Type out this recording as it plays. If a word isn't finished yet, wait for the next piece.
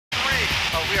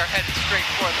Oh, we are headed straight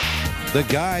for them.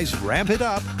 The guys ramp it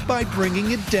up by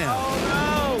bringing it down.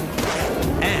 Oh,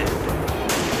 And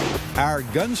our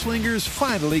gunslingers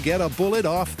finally get a bullet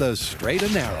off the straight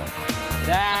and narrow. no!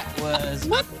 That was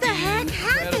What the heck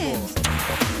incredible. happened?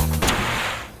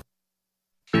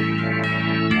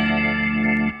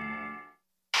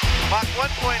 Mach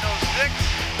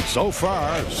 1.06. So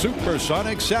far,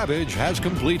 Supersonic Savage has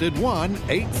completed one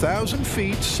 8,000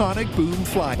 feet sonic boom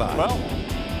flyby. Well,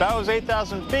 that was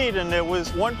 8,000 feet, and it was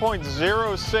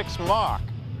 1.06 Mach.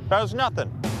 That was nothing.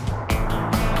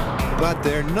 But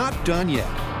they're not done yet.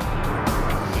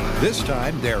 This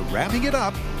time, they're ramping it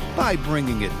up by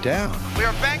bringing it down. We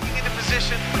are banking into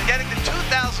position, getting to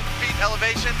 2,000 feet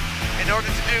elevation in order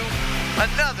to do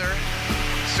another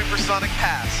supersonic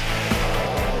pass.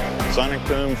 Sonic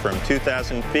boom from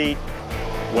 2,000 feet.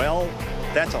 Well,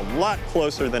 that's a lot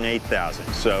closer than 8,000,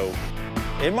 so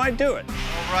it might do it.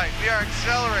 All right, we are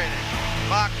accelerating.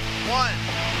 Mach 1.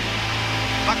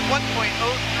 Mach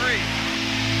 1.03.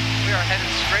 We are headed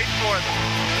straight for them.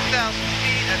 2,000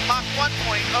 feet at Mach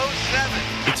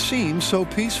 1.07. It seems so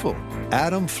peaceful.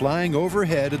 Adam flying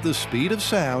overhead at the speed of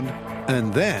sound,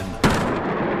 and then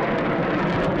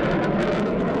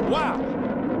Wow!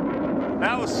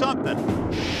 That was something.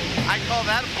 I call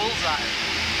that a bullseye.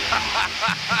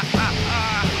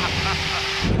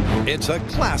 it's a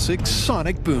classic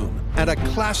sonic boom and a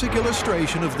classic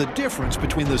illustration of the difference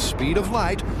between the speed of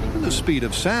light and the speed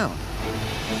of sound.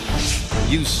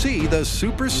 You see the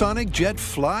supersonic jet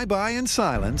fly by in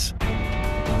silence,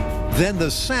 then the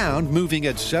sound moving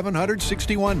at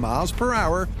 761 miles per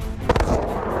hour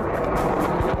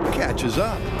catches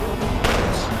up.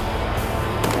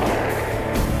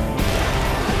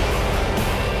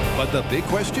 But the big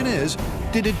question is,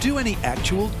 did it do any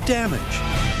actual damage?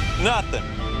 Nothing.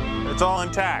 It's all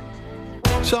intact.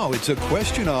 So it's a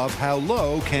question of how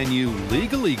low can you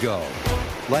legally go?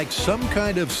 Like some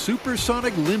kind of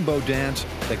supersonic limbo dance,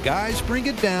 the guys bring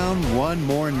it down one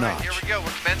more All right, notch. here we go. We're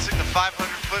commencing the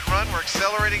 500-foot run. We're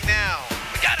accelerating now.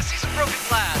 We got to see some broken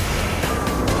glass.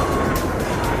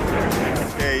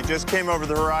 Okay, he just came over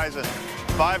the horizon.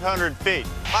 500 feet.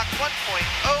 Mach 1.03.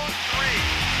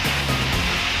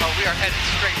 Oh, we are headed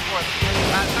straight for them.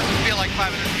 That doesn't feel like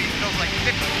 500 feet. It feels like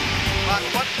 50. Mach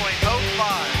 1.05.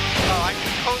 Oh, I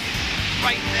can totally see it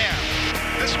right there.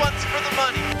 This one's for the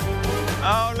money.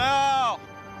 Oh, no!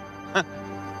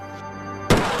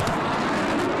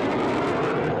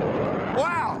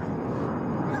 Wow!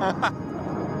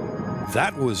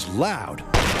 That was loud.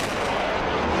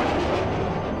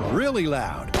 Really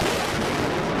loud.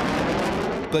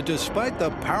 But despite the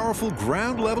powerful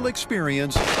ground-level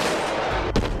experience, the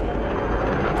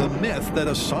myth that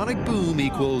a sonic boom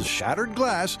equals shattered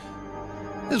glass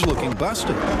is looking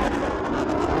busted.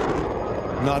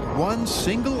 Not one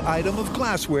single item of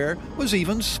glassware was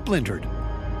even splintered.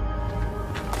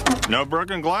 No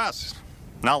broken glass.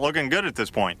 Not looking good at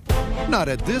this point. Not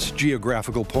at this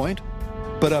geographical point,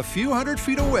 but a few hundred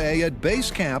feet away at base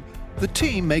camp, the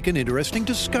team make an interesting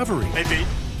discovery. Hey, Pete.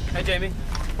 Hey, Jamie.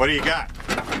 What do you got?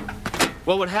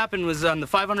 Well, what happened was on the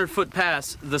 500-foot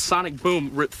pass, the sonic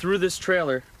boom ripped through this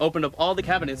trailer, opened up all the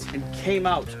cabinets, and came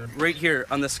out right here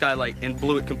on the skylight and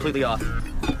blew it completely off.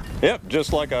 Yep,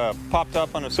 just like a pop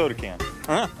top on a soda can.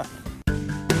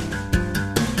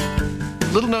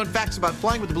 Little known facts about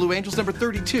flying with the Blue Angels, number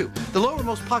 32. The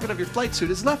lowermost pocket of your flight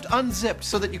suit is left unzipped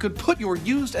so that you could put your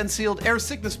used and sealed air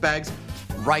sickness bags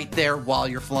right there while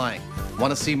you're flying.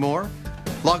 Want to see more?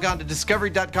 Log on to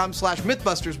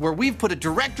discovery.com/Mythbusters, where we've put a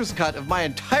director's cut of my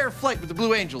entire flight with the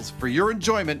Blue Angels for your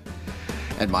enjoyment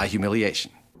and my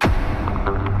humiliation.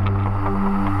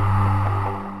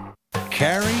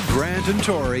 Carrie, Grant, and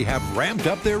Tori have ramped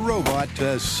up their robot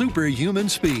to superhuman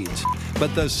speeds.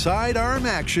 But the sidearm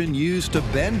action used to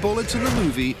bend bullets in the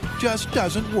movie just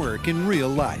doesn't work in real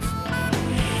life.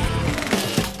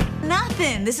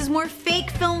 Nothing. This is more fake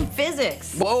film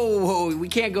physics. Whoa, we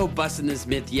can't go busting this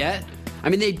myth yet. I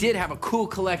mean, they did have a cool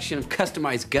collection of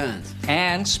customized guns.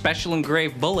 And special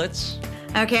engraved bullets.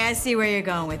 Okay, I see where you're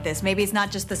going with this. Maybe it's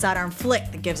not just the sidearm flick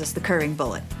that gives us the curving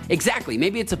bullet. Exactly.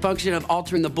 Maybe it's a function of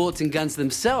altering the bullets and guns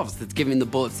themselves that's giving the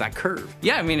bullets that curve.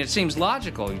 Yeah, I mean, it seems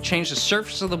logical. You change the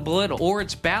surface of the bullet or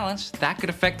its balance, that could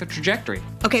affect the trajectory.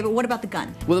 Okay, but what about the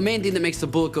gun? Well, the main thing that makes the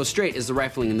bullet go straight is the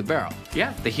rifling in the barrel.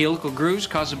 Yeah, the helical grooves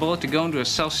cause the bullet to go into a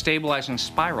self-stabilizing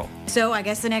spiral. So I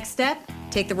guess the next step,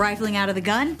 take the rifling out of the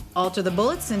gun, alter the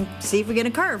bullets, and see if we get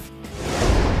a curve.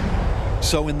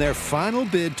 So in their final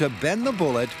bid to bend the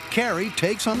bullet, Carrie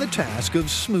takes on the task of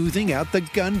smoothing out the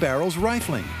gun barrel's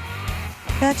rifling.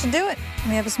 That should do it.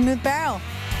 We have a smooth barrel.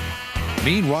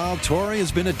 Meanwhile, Torrey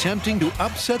has been attempting to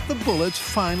upset the bullet's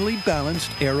finely balanced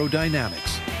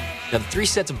aerodynamics. Now, the 3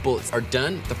 sets of bullets are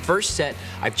done. The first set,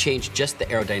 I've changed just the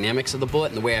aerodynamics of the bullet,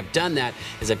 and the way I've done that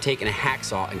is I've taken a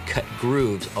hacksaw and cut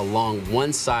grooves along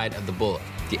one side of the bullet.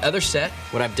 The other set,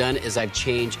 what I've done is I've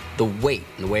changed the weight,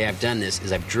 and the way I've done this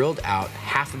is I've drilled out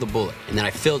half of the bullet, and then I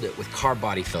filled it with car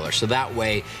body filler, so that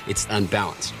way it's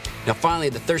unbalanced. Now finally,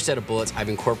 the third set of bullets, I've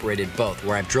incorporated both,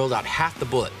 where I've drilled out half the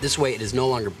bullet. This way it is no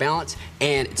longer balanced,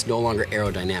 and it's no longer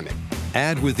aerodynamic.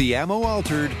 And with the ammo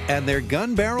altered and their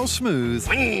gun barrel smooth,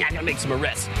 I'm gonna make some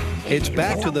arrests. it's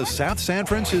back to the South San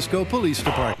Francisco Police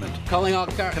Department. Calling all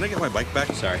cars. Can I get my bike back?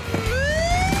 Sorry.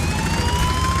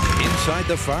 Inside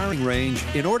the firing range,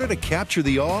 in order to capture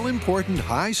the all-important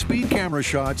high-speed camera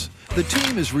shots, the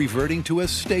team is reverting to a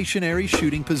stationary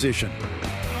shooting position.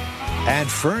 And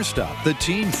first up, the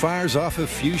team fires off a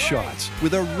few shots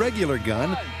with a regular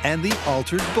gun and the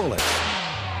altered bullets.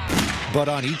 But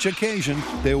on each occasion,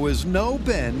 there was no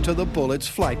bend to the bullet's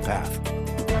flight path.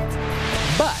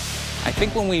 But I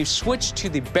think when we switch to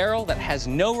the barrel that has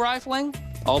no rifling,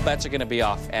 all bets are going to be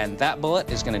off, and that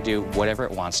bullet is going to do whatever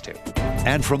it wants to.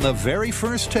 And from the very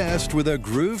first test with a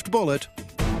grooved bullet,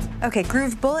 Okay,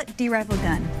 grooved bullet, de-rifle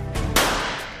gun.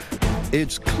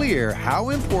 it's clear how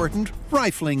important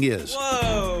rifling is.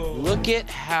 Whoa! Look at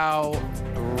how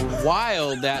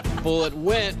wild that bullet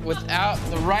went without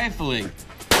the rifling.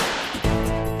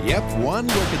 Yep, one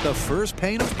look at the first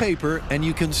pane of paper and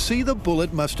you can see the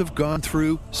bullet must have gone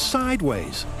through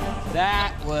sideways.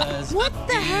 That was What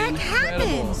the heck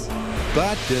incredible. happened?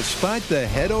 But despite the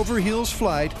head over heels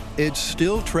flight, it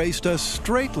still traced a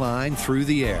straight line through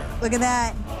the air. Look at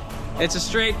that. It's a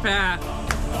straight path.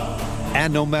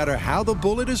 And no matter how the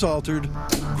bullet is altered,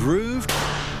 grooved,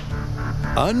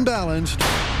 unbalanced,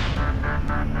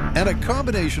 and a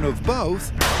combination of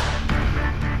both,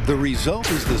 the result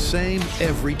is the same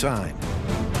every time.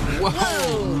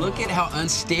 Whoa! Look at how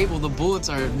unstable the bullets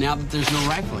are now that there's no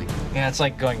rifling. Yeah, it's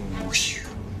like going whoosh.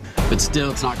 But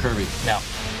still, it's not curving. No.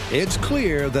 It's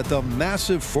clear that the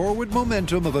massive forward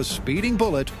momentum of a speeding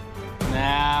bullet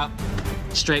Nah.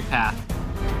 Straight path.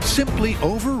 simply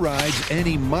overrides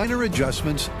any minor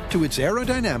adjustments to its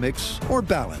aerodynamics or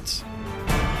balance.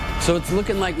 So it's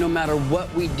looking like no matter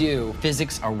what we do,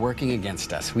 physics are working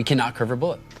against us. We cannot curve a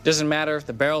bullet. Doesn't matter if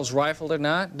the barrel's rifled or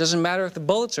not. Doesn't matter if the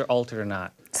bullets are altered or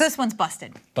not. So this one's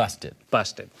busted. Busted.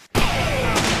 Busted.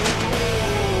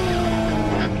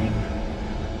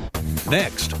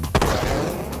 Next,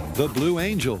 the Blue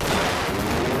Angels.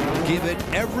 Give it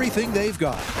everything they've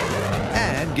got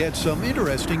and get some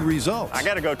interesting results. I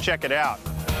gotta go check it out.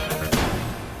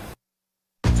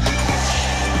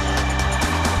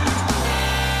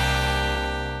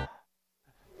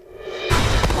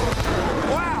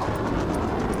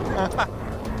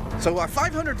 So our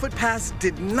 500-foot pass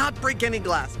did not break any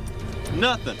glass.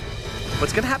 Nothing.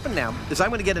 What's going to happen now is I'm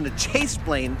going to get in a chase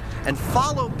plane and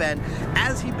follow Ben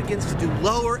as he begins to do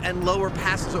lower and lower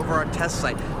passes over our test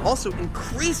site, also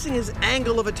increasing his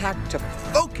angle of attack to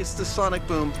focus the sonic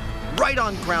boom right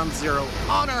on ground zero,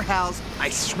 on our house. I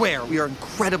swear, we are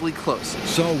incredibly close.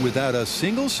 So without a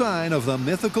single sign of the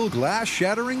mythical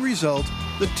glass-shattering result,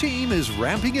 the team is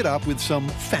ramping it up with some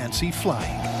fancy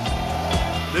flying.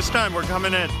 This time we're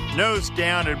coming in nose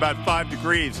down at about 5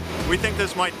 degrees. We think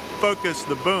this might focus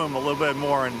the boom a little bit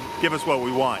more and give us what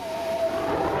we want.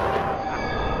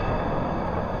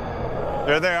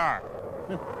 There they are.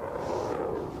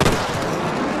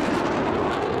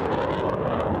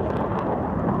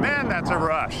 Man, that's a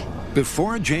rush.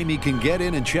 Before Jamie can get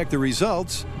in and check the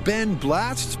results, Ben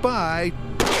blasts by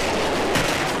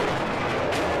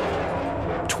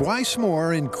twice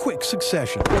more in quick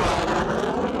succession.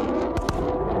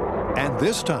 And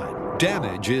this time,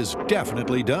 damage is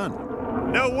definitely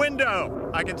done. No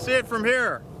window. I can see it from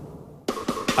here.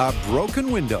 A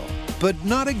broken window, but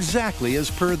not exactly as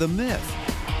per the myth.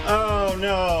 Oh,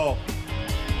 no.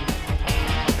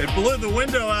 It blew the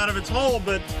window out of its hole,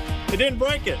 but it didn't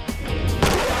break it.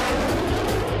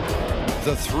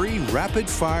 The 3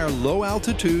 rapid-fire,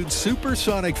 low-altitude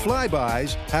supersonic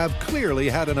flybys have clearly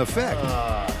had an effect.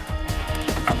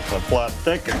 The plot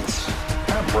thickens.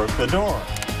 That broke the door.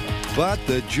 But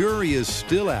the jury is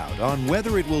still out on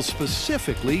whether it will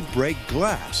specifically break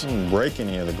glass. Didn't break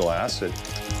any of the glass. It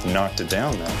knocked it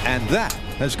down, though. And that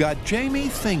has got Jamie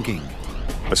thinking.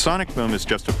 A sonic boom is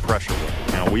just a pressure wave.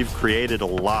 Now, we've created a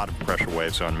lot of pressure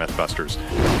waves on Mythbusters.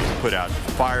 We've put out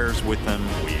fires with them.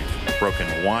 We've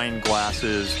broken wine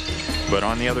glasses. But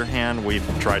on the other hand, we've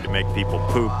tried to make people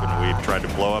poop, and we've tried to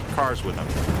blow up cars with them.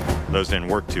 Those didn't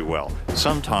work too well.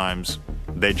 Sometimes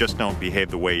they just don't behave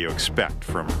the way you expect,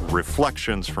 from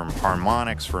reflections, from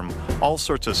harmonics, from all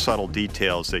sorts of subtle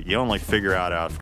details that you only figure out